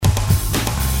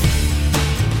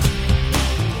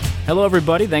Hello,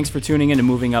 everybody. Thanks for tuning in to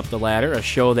Moving Up the Ladder, a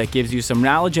show that gives you some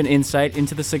knowledge and insight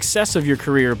into the success of your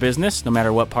career or business, no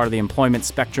matter what part of the employment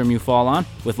spectrum you fall on.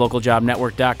 With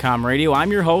localjobnetwork.com radio,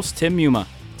 I'm your host, Tim Muma.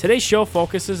 Today's show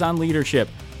focuses on leadership,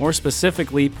 more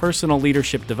specifically personal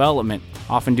leadership development.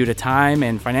 Often due to time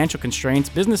and financial constraints,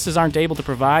 businesses aren't able to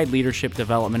provide leadership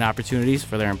development opportunities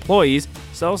for their employees,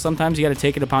 so sometimes you got to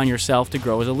take it upon yourself to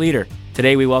grow as a leader.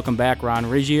 Today we welcome back Ron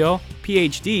Riggio,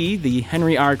 PhD, the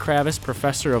Henry R. Kravis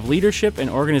Professor of Leadership and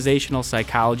Organizational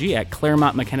Psychology at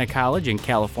Claremont McKenna College in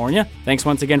California. Thanks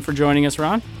once again for joining us,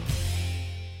 Ron.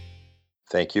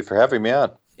 Thank you for having me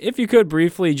on. If you could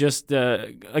briefly just,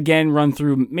 again, run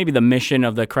through maybe the mission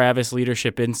of the Kravis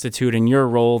Leadership Institute and your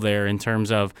role there in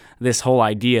terms of this whole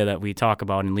idea that we talk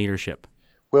about in leadership.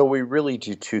 Well, we really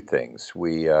do two things.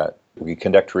 We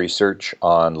conduct research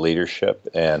on leadership,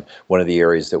 and one of the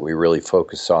areas that we really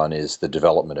focus on is the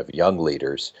development of young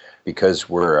leaders. Because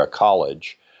we're a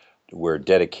college, we're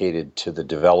dedicated to the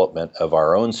development of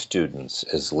our own students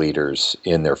as leaders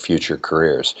in their future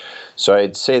careers. So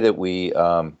I'd say that we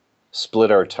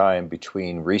split our time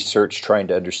between research, trying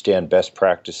to understand best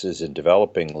practices in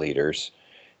developing leaders,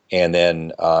 and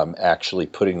then actually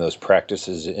putting those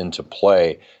practices into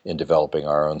play in developing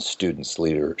our own students'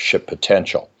 leadership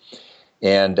potential.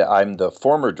 And I'm the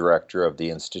former director of the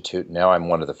Institute. Now I'm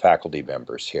one of the faculty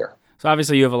members here. So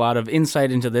obviously you have a lot of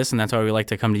insight into this, and that's why we like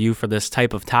to come to you for this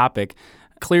type of topic.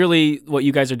 Clearly, what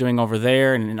you guys are doing over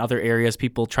there and in other areas,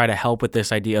 people try to help with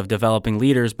this idea of developing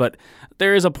leaders, but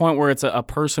there is a point where it's a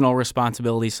personal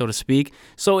responsibility, so to speak.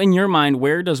 So in your mind,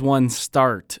 where does one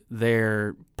start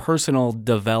their personal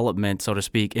development, so to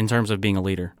speak, in terms of being a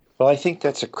leader? Well, I think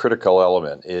that's a critical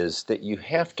element, is that you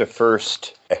have to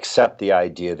first accept the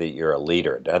idea that you're a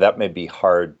leader. Now, that may be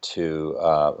hard to,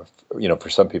 for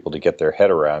some people to get their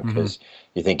head around, because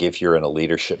you think if you're in a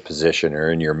leadership position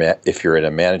or if you're in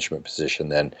a management position,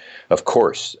 then of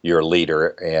course you're a leader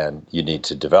and you need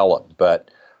to develop. But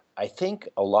I think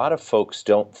a lot of folks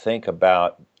don't think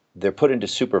about, they're put into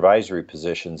supervisory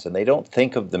positions and they don't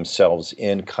think of themselves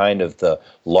in kind of the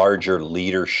larger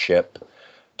leadership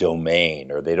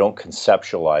domain, or they don't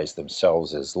conceptualize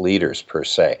themselves as leaders per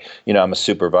se. I'm a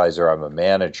supervisor, I'm a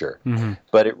manager,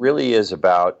 but it really is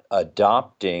about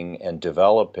adopting and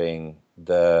developing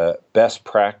the best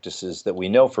practices that we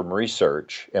know from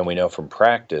research and we know from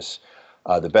practice,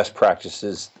 the best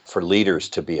practices for leaders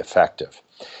to be effective.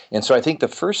 And so I think the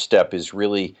first step is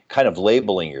really kind of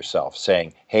labeling yourself,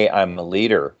 saying, hey, I'm a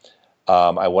leader,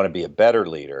 I want to be a better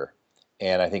leader,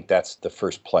 and I think that's the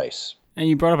first place. And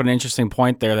you brought up an interesting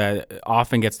point there that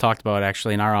often gets talked about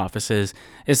actually in our offices.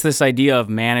 It's this idea of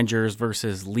managers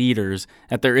versus leaders,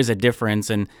 that there is a difference.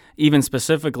 And even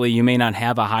specifically, you may not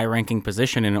have a high-ranking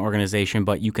position in an organization,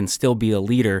 but you can still be a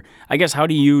leader. I guess, how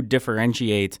do you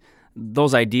differentiate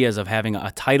those ideas of having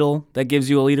a title that gives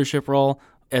you a leadership role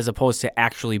as opposed to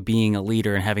actually being a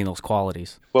leader and having those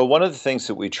qualities? Well, one of the things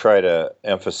that we try to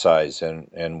emphasize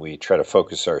and we try to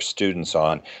focus our students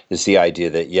on is the idea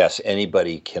that, yes,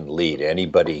 anybody can lead,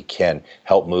 anybody can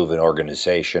help move an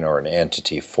organization or an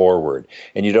entity forward,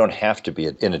 and you don't have to be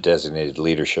in a designated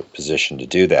leadership position to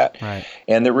do that. Right.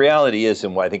 And the reality is,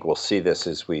 and I think we'll see this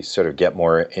as we sort of get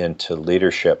more into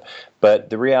leadership, but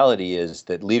the reality is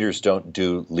that leaders don't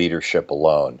do leadership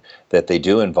alone, that they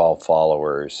do involve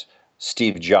followers.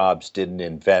 Steve Jobs didn't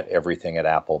invent everything at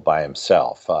Apple by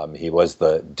himself. He was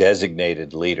the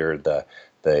designated leader,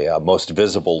 the most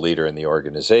visible leader in the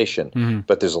organization,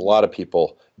 but there's a lot of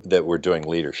people that were doing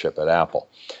leadership at Apple.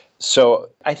 So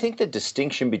I think the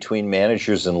distinction between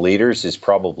managers and leaders is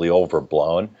probably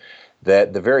overblown,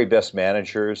 that the very best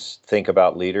managers think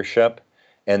about leadership,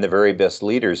 and the very best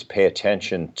leaders pay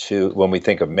attention to, when we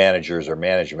think of managers or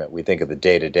management, we think of the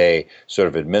day-to-day sort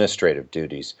of administrative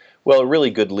duties. Well, a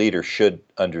really good leader should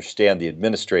understand the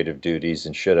administrative duties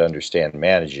and should understand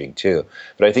managing too.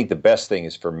 But I think the best thing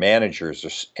is for managers or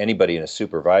anybody in a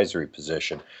supervisory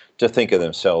position to think of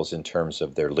themselves in terms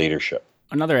of their leadership.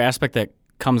 Another aspect that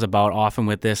comes about often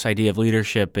with this idea of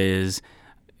leadership is,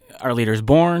 are leaders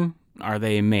born? Are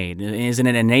they made? Isn't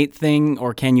it an innate thing,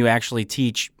 or can you actually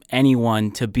teach anyone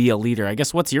to be a leader? I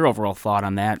guess, what's your overall thought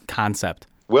on that concept?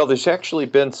 Well, there's actually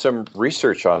been some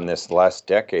research on this the last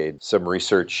decade, some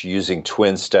research using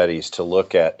twin studies to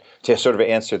sort of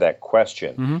answer that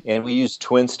question. And we use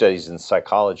twin studies in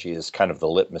psychology as kind of the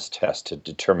litmus test to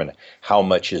determine how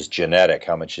much is genetic,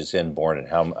 how much is inborn, and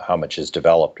how much is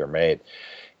developed or made.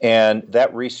 And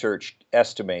that research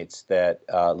estimates that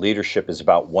leadership is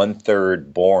about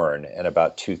 1/3 born and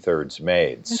about 2/3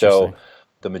 made. So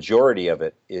the majority of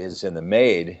it is in the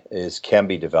made, can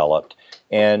be developed.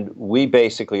 And we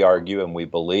basically argue and we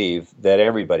believe that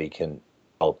everybody can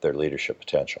develop their leadership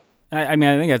potential. I mean,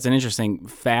 I think that's an interesting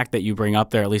fact that you bring up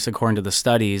there, at least according to the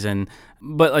studies.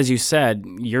 But as you said,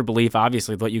 your belief,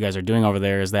 obviously, what you guys are doing over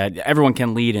there is that everyone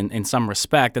can lead in some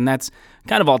respect. And that's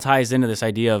kind of all ties into this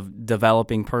idea of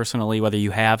developing personally, whether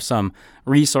you have some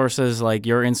resources like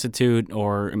your institute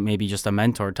or maybe just a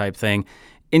mentor type thing.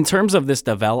 In terms of this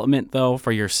development, though,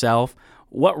 for yourself,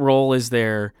 what role is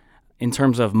there in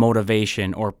terms of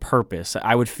motivation or purpose?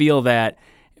 I would feel that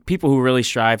people who really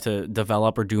strive to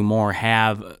develop or do more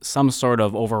have some sort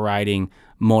of overriding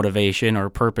motivation or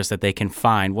purpose that they can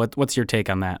find. What's your take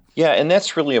on that? Yeah, and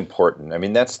that's really important. I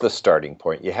mean, that's the starting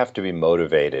point. You have to be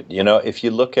motivated. If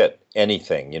you look at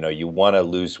anything, you want to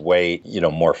lose weight,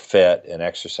 more fit, an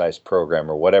exercise program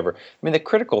or whatever. I mean, the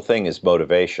critical thing is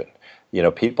motivation.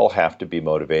 People have to be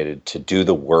motivated to do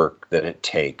the work that it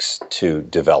takes to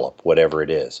develop whatever it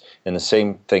is. And the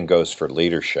same thing goes for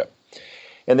leadership.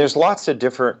 And there's lots of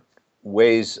different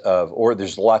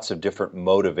there's lots of different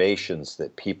motivations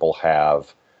that people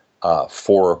have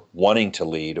for wanting to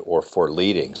lead or for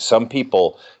leading. Some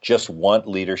people just want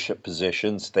leadership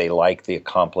positions. They like the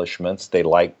accomplishments. They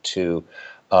like to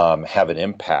have an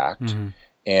impact. Mm-hmm.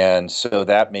 And so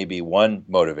that may be one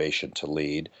motivation to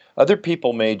lead. Other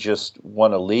people may just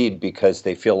want to lead because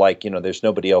they feel like, there's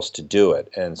nobody else to do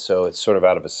it. And so it's sort of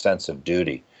out of a sense of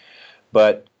duty.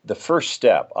 But the first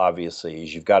step, obviously,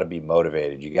 is you've got to be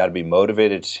motivated. You got to be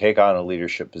motivated to take on a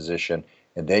leadership position,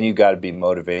 and then you got to be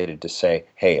motivated to say,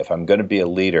 hey, if I'm going to be a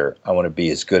leader, I want to be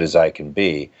as good as I can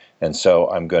be, and so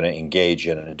I'm going to engage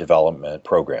in a development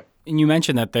program. And you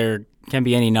mentioned that there can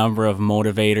be any number of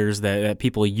motivators that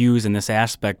people use in this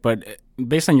aspect, but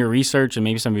based on your research and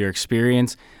maybe some of your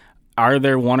experience, are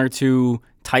there one or two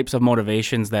types of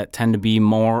motivations that tend to be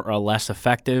more or less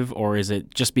effective, or is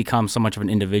it just become so much of an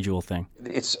individual thing?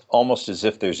 It's almost as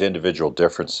if there's individual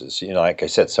differences. Like I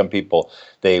said, some people,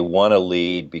 they want to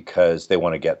lead because they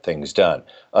want to get things done.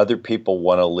 Other people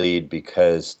want to lead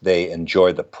because they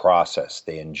enjoy the process.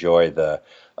 They enjoy the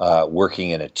working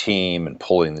in a team and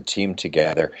pulling the team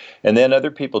together. And then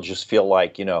other people just feel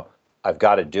like, I've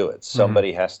got to do it.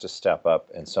 Somebody has to step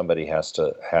up and somebody has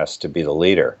to be the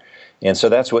leader. And so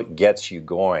that's what gets you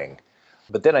going.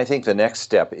 But then I think the next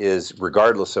step is,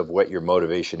 regardless of what your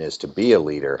motivation is to be a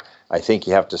leader, I think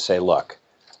you have to say, look,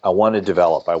 I want to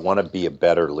develop. I want to be a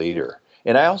better leader.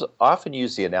 And I also often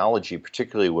use the analogy,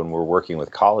 particularly when we're working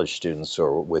with college students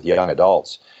or with young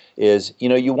adults, is,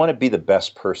 you want to be the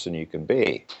best person you can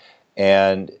be.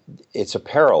 And it's a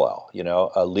parallel.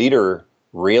 A leader,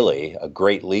 really, a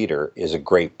great leader is a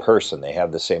great person. They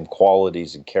have the same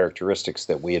qualities and characteristics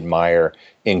that we admire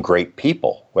in great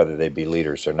people, whether they be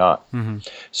leaders or not. Mm-hmm.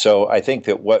 So I think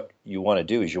that what you want to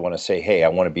do is you want to say, hey, I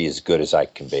want to be as good as I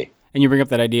can be. And you bring up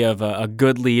that idea of a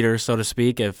good leader, so to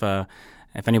speak. If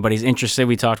anybody's interested,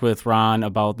 we talked with Ron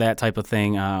about that type of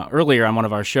thing earlier on one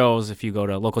of our shows. If you go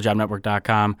to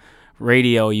localjobnetwork.com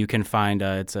radio, you can find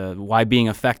it's why being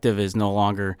effective is no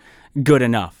longer good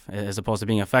enough. As opposed to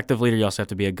being an effective leader, you also have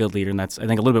to be a good leader, and that's, I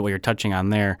think, a little bit what you're touching on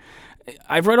there.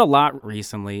 I've read a lot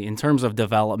recently in terms of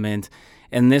development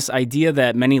and this idea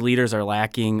that many leaders are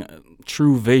lacking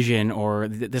true vision or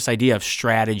this idea of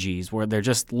strategies where they're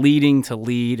just leading to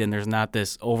lead and there's not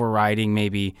this overriding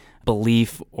maybe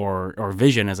belief or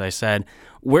vision, as I said.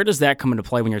 Where does that come into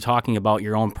play when you're talking about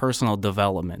your own personal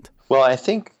development? Well, I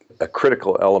think a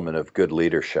critical element of good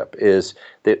leadership is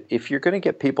that if you're going to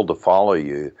get people to follow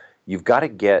you, you've got to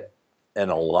get an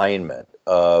alignment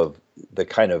of the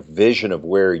kind of vision of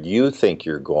where you think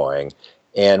you're going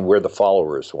and where the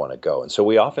followers want to go. And so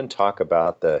we often talk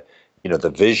about the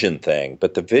vision thing,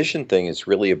 but the vision thing is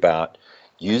really about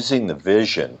using the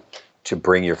vision to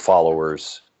bring your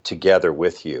followers together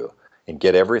with you and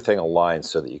get everything aligned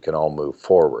so that you can all move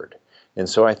forward. And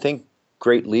so I think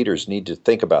great leaders need to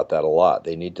think about that a lot.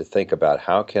 They need to think about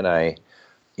how can I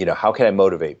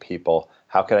motivate people?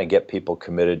 How can I get people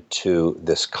committed to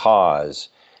this cause?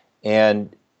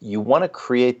 And you want to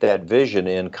create that vision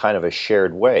in kind of a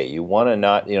shared way. You want to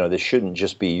not, this shouldn't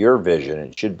just be your vision.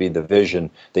 It should be the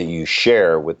vision that you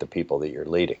share with the people that you're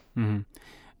leading. Mm-hmm.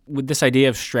 With this idea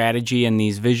of strategy and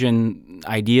these vision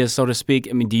ideas, so to speak,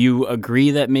 I mean, do you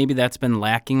agree that maybe that's been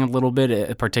lacking a little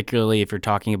bit, particularly if you're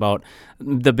talking about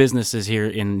the businesses here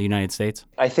in the United States?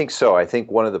 I think so. I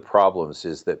think one of the problems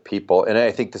is that people, and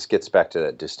I think this gets back to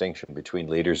that distinction between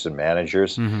leaders and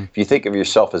managers. Mm-hmm. If you think of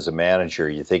yourself as a manager,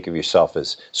 you think of yourself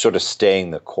as sort of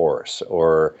staying the course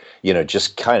or,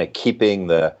 just kind of keeping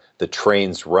the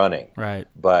trains running. Right.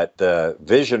 But the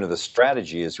vision of the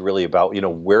strategy is really about,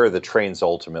 where are the trains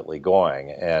ultimately going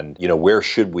and, where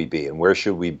should we be and where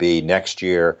should we be next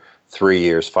year, 3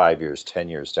 years, 5 years, 10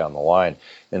 years down the line.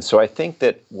 And so I think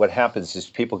that what happens is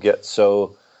people get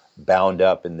so bound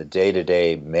up in the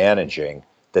day-to-day managing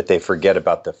that they forget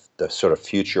about the sort of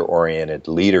future-oriented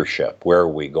leadership. Where are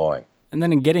we going? And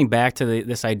then in getting back to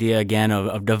this idea again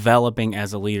of developing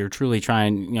as a leader, truly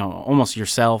trying, almost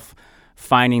yourself,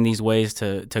 finding these ways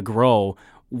to grow,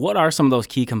 what are some of those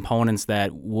key components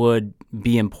that would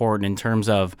be important in terms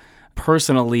of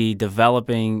personally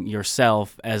developing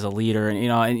yourself as a leader?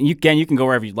 And you can go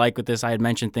wherever you'd like with this. I had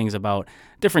mentioned things about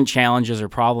different challenges or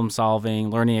problem solving,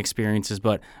 learning experiences,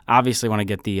 but obviously want to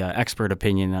get the expert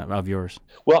opinion of yours.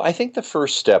 Well, I think the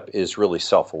first step is really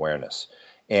self-awareness.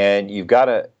 And you've got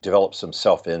to develop some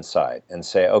self-insight and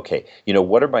say, okay,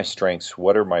 what are my strengths?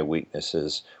 What are my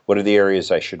weaknesses? What are the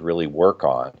areas I should really work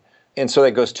on? And so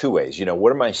that goes two ways.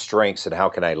 What are my strengths and how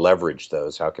can I leverage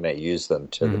those? How can I use them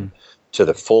to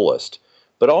the fullest?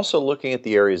 But also looking at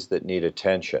the areas that need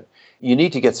attention. You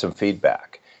need to get some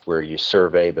feedback where you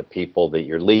survey the people that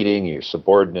you're leading, your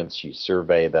subordinates, you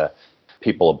survey the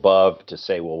people above to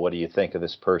say, well, what do you think of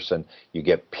this person? You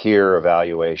get peer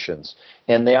evaluations.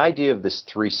 And the idea of this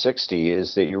 360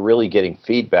 is that you're really getting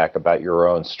feedback about your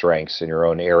own strengths and your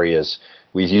own areas.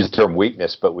 We use the term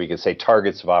weakness, but we could say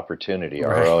targets of opportunity,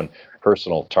 our own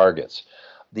personal targets.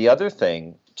 The other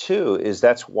thing, too, is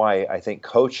that's why I think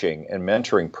coaching and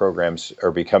mentoring programs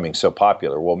are becoming so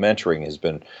popular. Well, mentoring has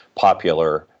been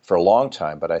popular for a long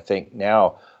time, but I think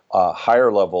now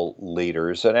higher level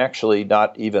leaders, and actually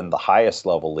not even the highest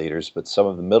level leaders, but some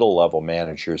of the middle level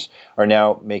managers are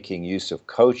now making use of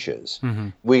coaches.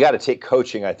 We got to take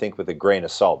coaching, I think, with a grain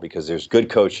of salt because there's good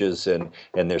coaches and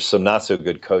there's some not so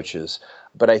good coaches.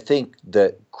 But I think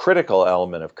the critical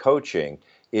element of coaching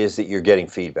is that you're getting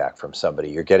feedback from somebody.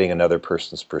 You're getting another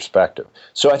person's perspective.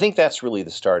 So I think that's really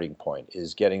the starting point,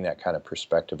 is getting that kind of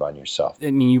perspective on yourself.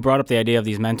 I mean, you brought up the idea of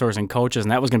these mentors and coaches,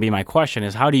 and that was going to be my question,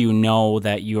 is how do you know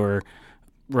that you're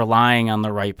relying on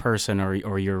the right person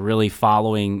or you're really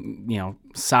following,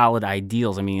 solid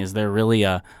ideals? I mean, is there really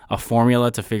a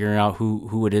formula to figuring out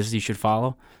who it is you should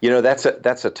follow? That's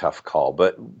a tough call,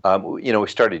 but we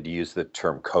started to use the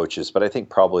term coaches, but I think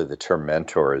probably the term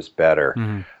mentor is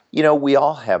better. We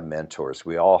all have mentors.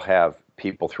 We all have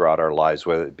people throughout our lives,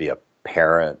 whether it be a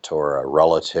parent or a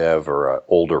relative or an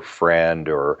older friend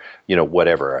or,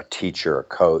 whatever, a teacher, a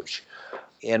coach.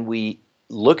 And we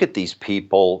look at these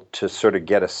people to sort of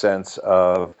get a sense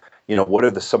of, what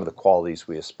are some of the qualities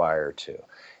we aspire to.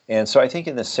 And so I think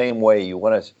in the same way, you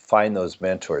want to find those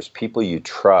mentors, people you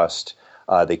trust.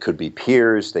 They could be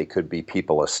peers, they could be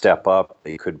people a step up,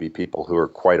 they could be people who are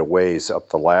quite a ways up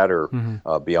the ladder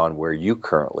beyond where you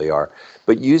currently are.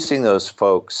 But using those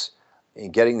folks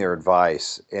and getting their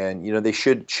advice, and they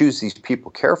should choose these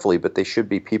people carefully, but they should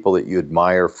be people that you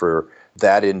admire for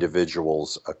that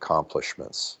individual's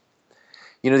accomplishments.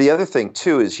 The other thing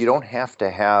too is you don't have to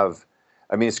have,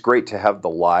 it's great to have the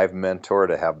live mentor,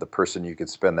 to have the person you can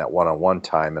spend that one-on-one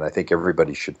time, and I think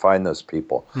everybody should find those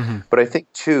people. But I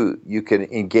think, too, you can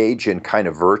engage in kind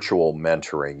of virtual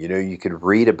mentoring. You can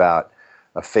read about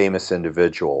a famous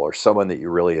individual or someone that you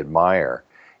really admire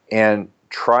and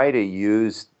try to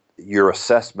use your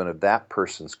assessment of that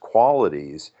person's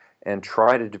qualities and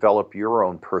try to develop your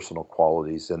own personal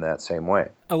qualities in that same way.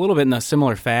 A little bit in a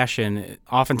similar fashion,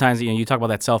 oftentimes, you talk about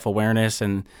that self-awareness,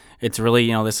 and it's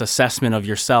really, this assessment of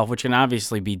yourself, which can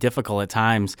obviously be difficult at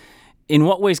times. In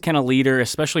what ways can a leader,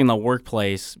 especially in the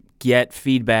workplace, get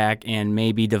feedback and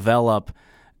maybe develop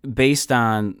based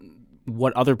on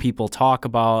what other people talk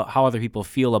about, how other people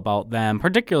feel about them,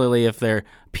 particularly if they're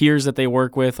peers that they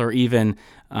work with or even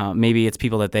maybe it's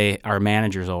people that they are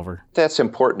managers over? That's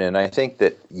important, and I think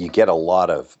that you get a lot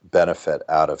of benefit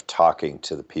out of talking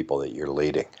to the people that you're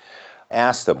leading.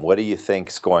 Ask them, what do you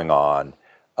think's going on?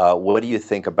 What do you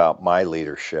think about my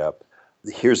leadership?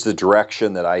 Here's the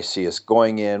direction that I see us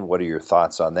going in. What are your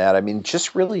thoughts on that?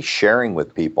 Just really sharing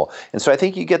with people. And so I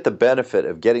think you get the benefit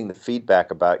of getting the feedback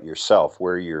about yourself,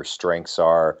 where your strengths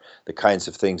are, the kinds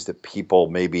of things that people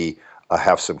maybe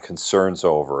have some concerns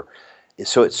over.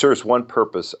 So it serves one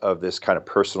purpose of this kind of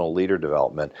personal leader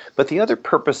development. But the other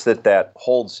purpose that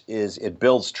holds is it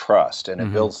builds trust and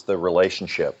it builds the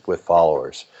relationship with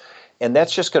followers. And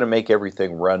that's just going to make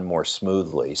everything run more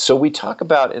smoothly. So we talk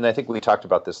about, and I think we talked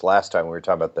about this last time, we were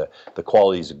talking about the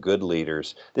qualities of good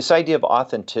leaders, this idea of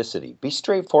authenticity. Be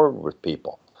straightforward with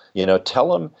people.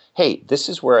 Tell them, hey, this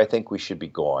is where I think we should be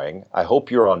going. I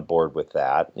hope you're on board with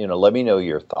that. Let me know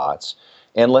your thoughts,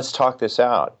 and let's talk this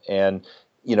out. And,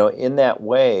 in that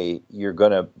way, you're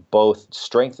going to both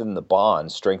strengthen the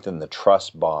bond, strengthen the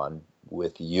trust bond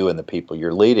with you and the people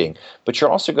you're leading, but you're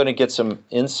also going to get some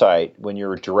insight when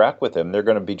you're direct with them. They're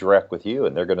going to be direct with you,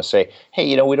 and they're going to say,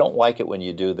 hey, we don't like it when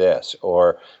you do this,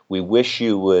 or we wish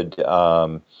you would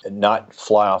not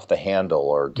fly off the handle,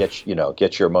 or get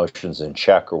your emotions in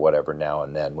check or whatever now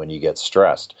and then when you get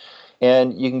stressed.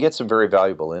 And you can get some very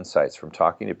valuable insights from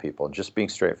talking to people and just being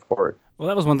straightforward. Well,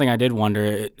 that was one thing I did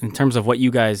wonder in terms of what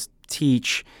you guys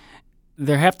teach.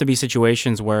 There have to be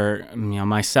situations where,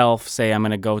 myself, say I'm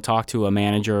going to go talk to a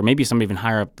manager or maybe somebody even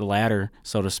higher up the ladder,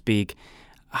 so to speak.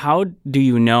 How do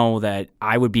you know that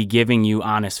I would be giving you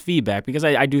honest feedback? Because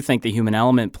I do think the human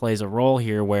element plays a role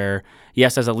here where,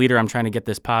 yes, as a leader, I'm trying to get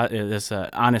this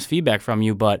honest feedback from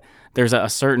you, but there's a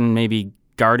certain maybe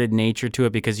guarded nature to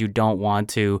it because you don't want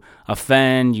to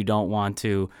offend, you don't want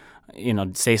to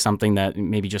say something that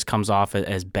maybe just comes off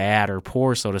as bad or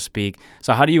poor, so to speak.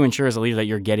 So how do you ensure as a leader that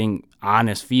you're getting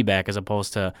honest feedback as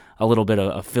opposed to a little bit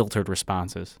of filtered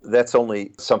responses? That's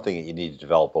only something that you need to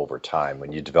develop over time.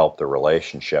 When you develop the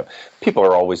relationship, people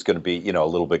are always going to be, a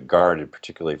little bit guarded,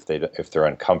 particularly if they're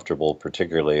uncomfortable,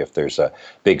 particularly if there's a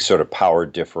big sort of power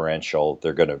differential,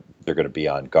 they're going to be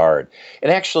on guard. And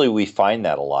actually, we find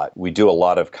that a lot. We do a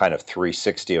lot of kind of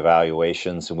 360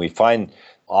 evaluations, and we find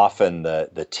often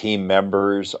the team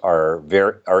members are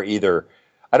either,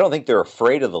 I don't think they're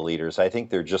afraid of the leaders. I think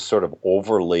they're just sort of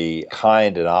overly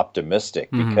kind and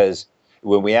optimistic, because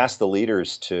when we ask the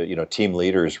leaders to, team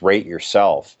leaders, rate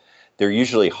yourself, they're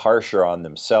usually harsher on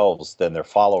themselves than their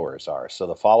followers are. So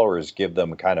the followers give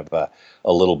them kind of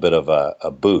a little bit of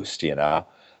a boost,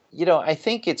 I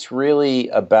think it's really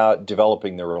about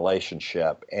developing the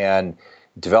relationship and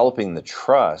developing the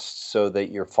trust so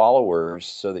that your followers,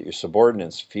 so that your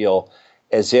subordinates feel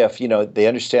as if, they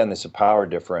understand there's a power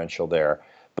differential there,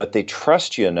 but they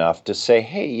trust you enough to say,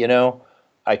 hey,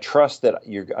 I trust that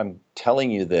I'm telling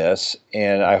you this,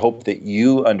 and I hope that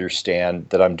you understand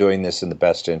that I'm doing this in the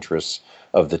best interests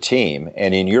of the team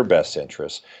and in your best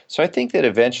interests. So I think that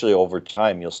eventually over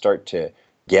time, you'll start to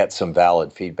get some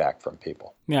valid feedback from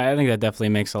people. Yeah, I think that definitely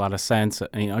makes a lot of sense.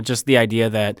 Just the idea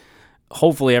that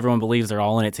hopefully everyone believes they're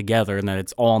all in it together and that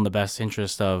it's all in the best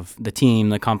interest of the team,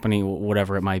 the company,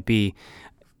 whatever it might be.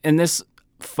 And this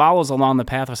follows along the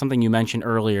path of something you mentioned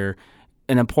earlier.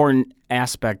 An important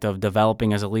aspect of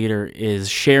developing as a leader is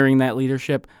sharing that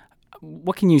leadership.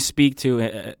 What can you speak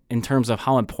to in terms of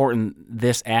how important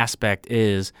this aspect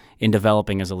is in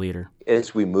developing as a leader?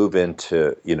 As we move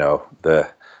into,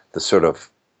 the sort of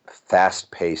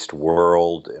fast-paced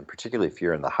world, and particularly if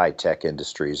you're in the high-tech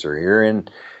industries or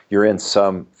you're in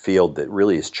some field that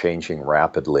really is changing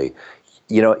rapidly.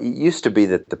 It used to be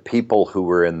that the people who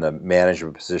were in the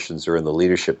management positions or in the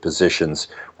leadership positions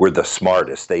were the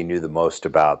smartest. They knew the most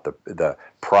about the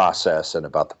process and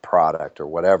about the product or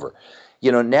whatever.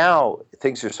 Now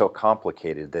things are so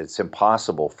complicated that it's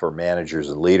impossible for managers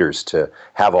and leaders to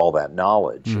have all that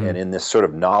knowledge. And in this sort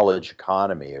of knowledge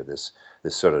economy, or this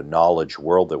sort of knowledge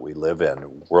world that we live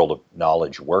in, world of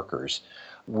knowledge workers,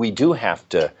 we do have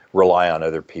to rely on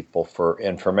other people for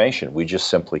information. We just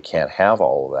simply can't have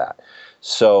all of that.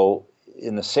 So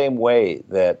in the same way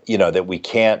that, that we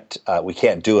can't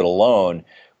do it alone,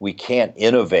 we can't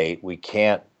innovate, we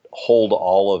can't hold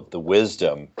all of the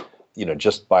wisdom,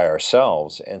 just by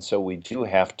ourselves. And so we do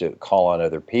have to call on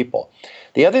other people.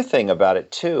 The other thing about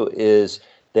it too is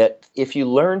that if you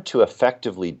learn to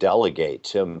effectively delegate,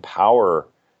 to empower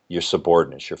your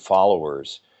subordinates, your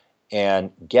followers,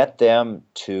 and get them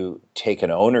to take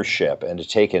an ownership and to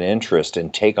take an interest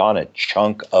and take on a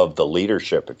chunk of the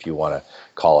leadership, if you want to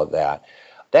call it that,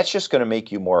 that's just going to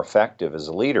make you more effective as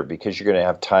a leader because you're going to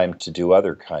have time to do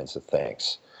other kinds of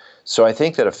things. So I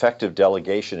think that effective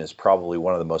delegation is probably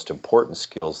one of the most important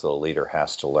skills that a leader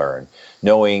has to learn,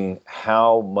 knowing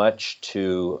how much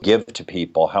to give to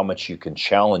people, how much you can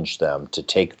challenge them to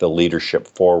take the leadership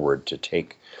forward, to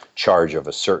take charge of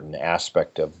a certain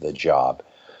aspect of the job,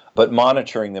 but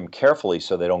monitoring them carefully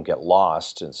so they don't get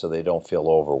lost and so they don't feel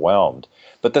overwhelmed.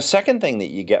 But the second thing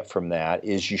that you get from that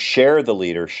is you share the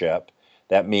leadership.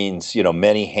 That means,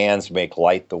 many hands make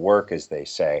light the work, as they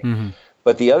say. Mm-hmm.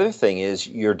 But the other thing is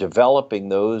you're developing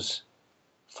those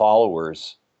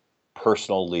followers'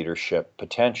 personal leadership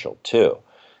potential too.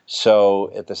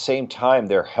 So at the same time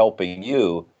they're helping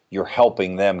you, you're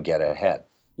helping them get ahead.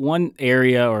 One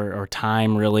area or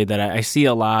time really that I see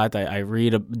a lot, I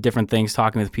read different things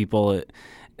talking with people,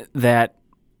 that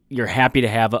you're happy to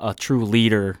have a true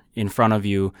leader in front of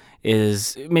you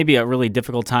is maybe a really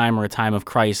difficult time or a time of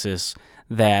crisis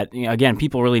that, again,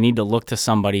 people really need to look to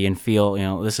somebody and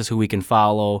feel, this is who we can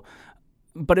follow.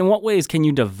 But in what ways can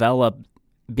you develop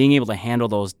being able to handle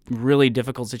those really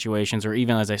difficult situations, or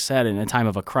even, as I said, in a time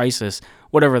of a crisis,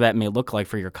 whatever that may look like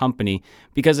for your company,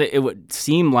 because it would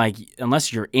seem like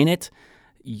unless you're in it,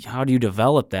 how do you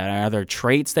develop that? Are there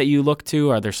traits that you look to?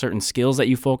 Are there certain skills that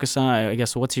you focus on? I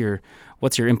guess what's your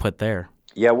input there?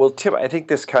 Yeah, well, Tim, I think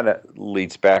this kind of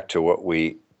leads back to what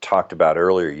we talked about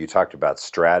earlier. You talked about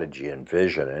strategy and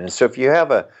vision. And so if you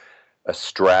have a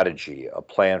strategy, a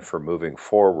plan for moving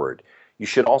forward, you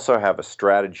should also have a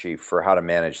strategy for how to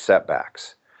manage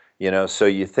setbacks. So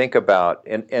you think about,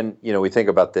 and we think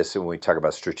about this when we talk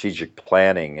about strategic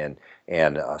planning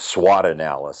and SWOT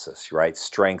analysis, right?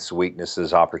 Strengths,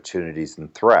 weaknesses, opportunities,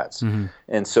 and threats. Mm-hmm.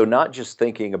 And so not just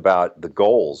thinking about the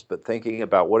goals, but thinking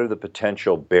about what are the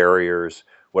potential barriers,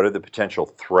 what are the potential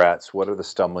threats, what are the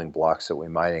stumbling blocks that we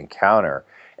might encounter,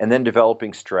 and then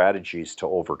developing strategies to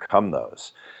overcome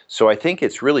those. So I think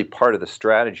it's really part of the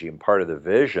strategy and part of the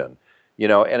vision,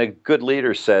 and a good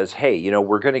leader says, hey,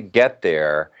 we're going to get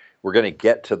there, we're going to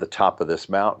get to the top of this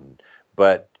mountain,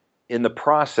 but in the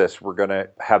process, we're going to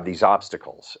have these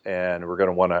obstacles, and we're going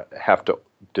to want to have to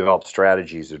develop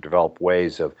strategies or develop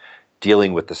ways of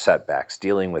dealing with the setbacks,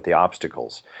 dealing with the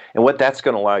obstacles. And what that's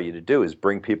going to allow you to do is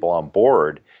bring people on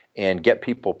board and get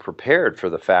people prepared for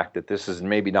the fact that this is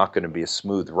maybe not going to be a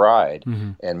smooth ride,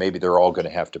 mm-hmm. and maybe they're all going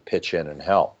to have to pitch in and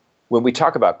help. When we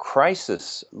talk about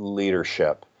crisis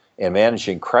leadership and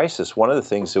managing crisis, one of the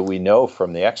things that we know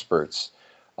from the experts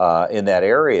in that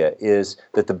area is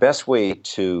that the best way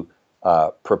to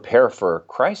prepare for a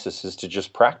crisis is to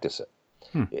just practice it.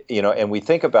 And we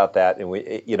think about that, and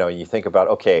you think about,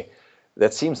 okay,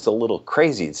 that seems a little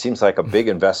crazy. It seems like a big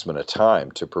investment of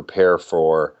time to prepare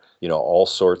for, all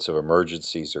sorts of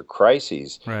emergencies or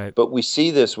crises. Right. But we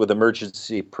see this with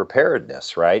emergency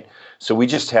preparedness, right? So we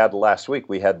just had last week,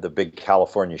 we had the big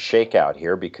California shakeout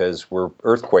here because we're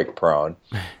earthquake prone.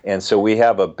 And so we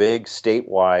have a big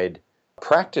statewide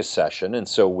practice session, and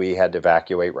so we had to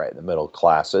evacuate right in the middle of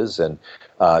classes and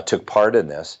took part in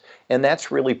this. And that's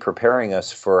really preparing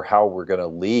us for how we're going to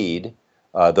lead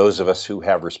those of us who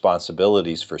have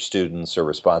responsibilities for students or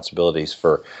responsibilities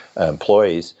for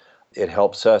employees. It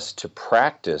helps us to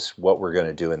practice what we're going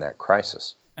to do in that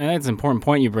crisis. And that's an important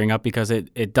point you bring up, because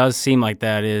it does seem like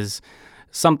that is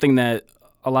something that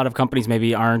a lot of companies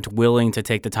maybe aren't willing to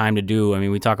take the time to do. I mean,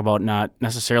 we talk about not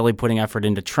necessarily putting effort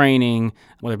into training,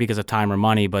 whether because of time or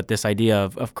money, but this idea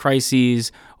of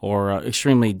crises or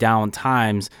extremely down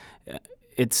times.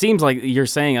 It seems like you're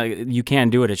saying you can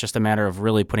do it. It's just a matter of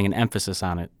really putting an emphasis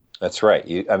on it. That's right.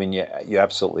 You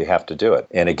absolutely have to do it.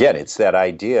 And again, it's that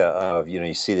idea of,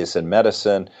 you see this in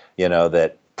medicine,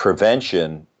 that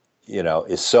prevention,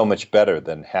 is so much better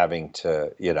than having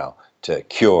to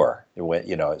cure.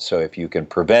 So if you can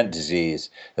prevent disease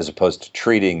as opposed to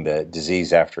treating the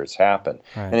disease after it's happened.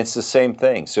 Right. And it's the same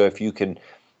thing. So if you can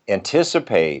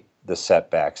anticipate the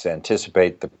setbacks,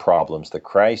 anticipate the problems, the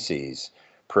crises,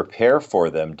 prepare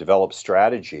for them, develop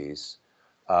strategies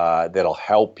that'll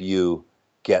help you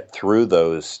get through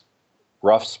those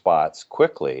rough spots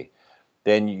quickly,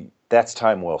 then that's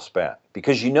time well spent.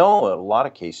 Because in a lot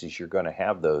of cases, you're going to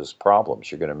have those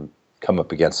problems. You're going to come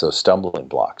up against those stumbling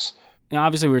blocks.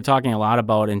 Obviously, we were talking a lot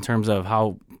about in terms of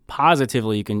how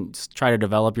positively you can try to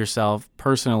develop yourself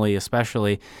personally,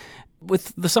 especially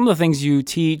with some of the things you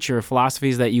teach or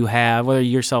philosophies that you have, whether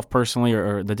yourself personally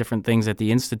or the different things at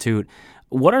the Institute.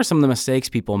 What are some of the mistakes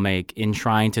people make in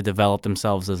trying to develop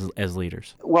themselves as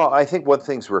leaders? Well, I think one of the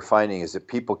things we're finding is that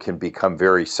people can become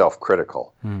very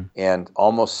self-critical and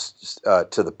almost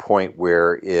to the point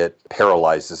where it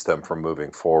paralyzes them from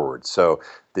moving forward. So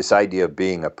this idea of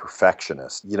being a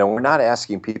perfectionist, we're not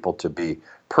asking people to be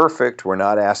perfect. We're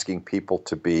not asking people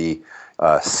to be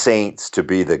saints, to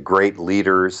be the great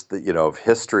leaders of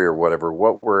history or whatever.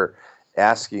 What we're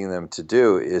asking them to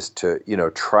do is to,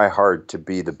 try hard to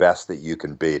be the best that you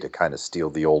can be, to kind of steal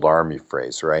the old Army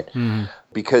phrase, right? Mm-hmm.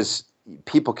 Because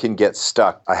people can get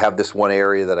stuck. I have this one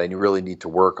area that I really need to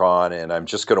work on, and I'm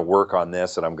just going to work on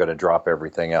this, and I'm going to drop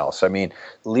everything else. I mean,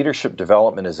 leadership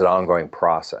development is an ongoing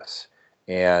process,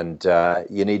 and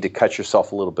you need to cut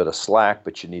yourself a little bit of slack,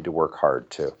 but you need to work hard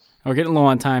too. We're getting low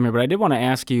on time here, but I did want to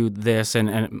ask you this,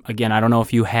 and again, I don't know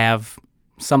if you have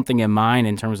something in mind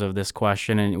in terms of this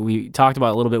question. And we talked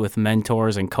about a little bit with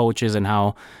mentors and coaches and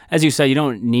how, as you said, you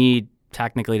don't need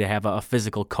technically to have a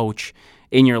physical coach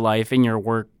in your life, in your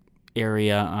work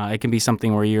area. It can be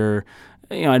something where you're,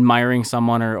 admiring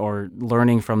someone or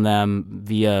learning from them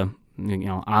via,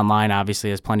 online.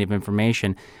 Obviously, there's plenty of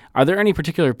information. Are there any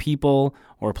particular people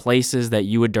or places that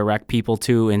you would direct people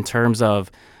to in terms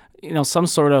of, some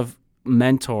sort of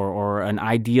mentor or an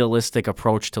idealistic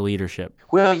approach to leadership?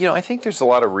 Well, I think there's a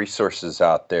lot of resources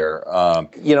out there,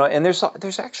 and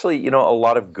there's actually, a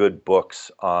lot of good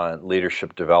books on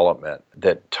leadership development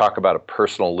that talk about a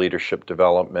personal leadership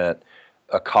development.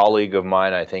 A colleague of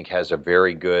mine, I think, has a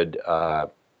very good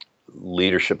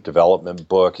leadership development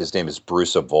book. His name is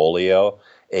Bruce Avolio,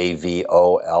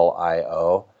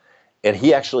 Avolio. And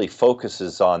he actually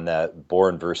focuses on that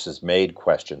born versus made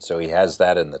question. So he has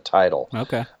that in the title.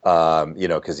 Okay.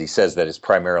 Because he says that it's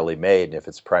primarily made. And if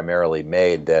it's primarily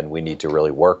made, then we need to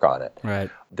really work on it. Right.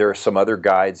 There are some other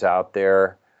guides out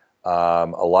there. A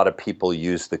lot of people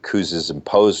use the Kouzes and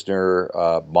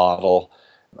Posner model.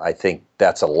 I think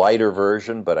that's a lighter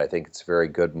version, but I think it's a very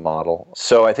good model.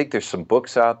 So I think there's some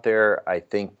books out there. I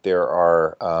think there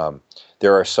are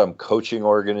some coaching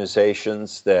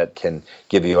organizations that can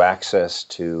give you access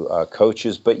to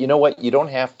coaches. But you know what? You don't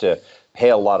have to pay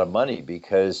a lot of money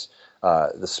because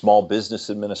the Small Business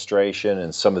Administration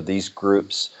and some of these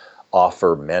groups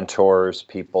offer mentors,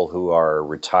 people who are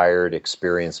retired,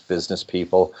 experienced business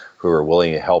people who are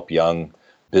willing to help young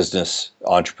business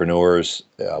entrepreneurs,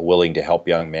 willing to help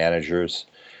young managers.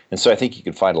 And so I think you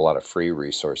can find a lot of free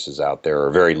resources out there,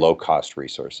 or very low-cost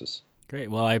resources.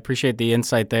 Great. Well, I appreciate the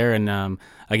insight there. And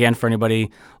again, for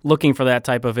anybody looking for that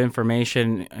type of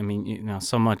information, I mean,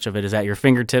 so much of it is at your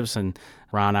fingertips, and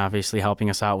Ron obviously helping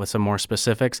us out with some more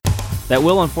specifics. That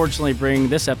will unfortunately bring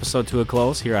this episode to a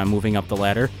close here on Moving Up the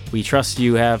Ladder. We trust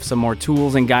you have some more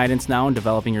tools and guidance now in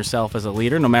developing yourself as a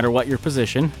leader, no matter what your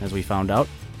position, as we found out.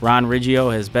 Ron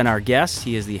Riggio has been our guest.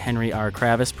 He is the Henry R.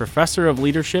 Kravis Professor of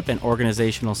Leadership and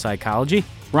Organizational Psychology.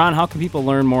 Ron, how can people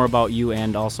learn more about you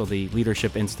and also the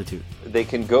Leadership Institute? They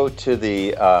can go to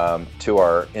the to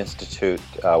our institute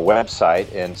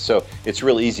website, and so it's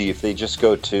real easy if they just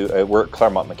go to we're at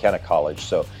Claremont McKenna College,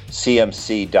 so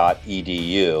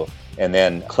cmc.edu, and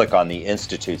then click on the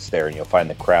institutes there, and you'll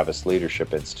find the Kravis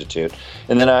Leadership Institute.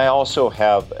 And then I also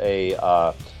have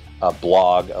a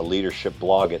blog, a leadership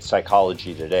blog at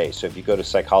Psychology Today. So if you go to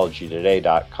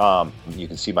psychologytoday.com, you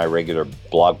can see my regular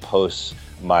blog posts.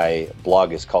 My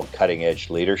blog is called Cutting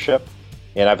Edge Leadership.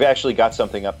 And I've actually got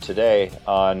something up today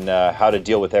on how to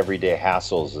deal with everyday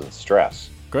hassles and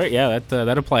stress. Great. Yeah,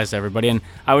 that applies to everybody. And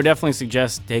I would definitely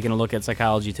suggest taking a look at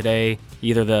Psychology Today,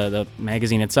 either the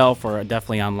magazine itself or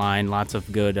definitely online. Lots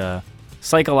of good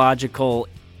psychological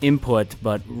input,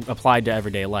 but applied to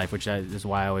everyday life, which is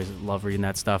why I always love reading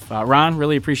that stuff. Ron,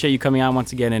 really appreciate you coming on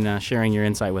once again and sharing your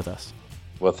insight with us.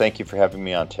 Well, thank you for having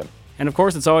me on, Tim. And of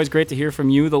course, it's always great to hear from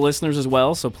you, the listeners, as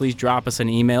well. So please drop us an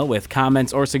email with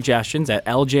comments or suggestions at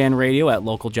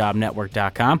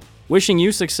ljanradio@localjobnetwork.com. Wishing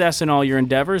you success in all your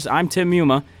endeavors. I'm Tim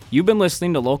Muma. You've been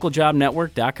listening to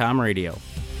localjobnetwork.com radio.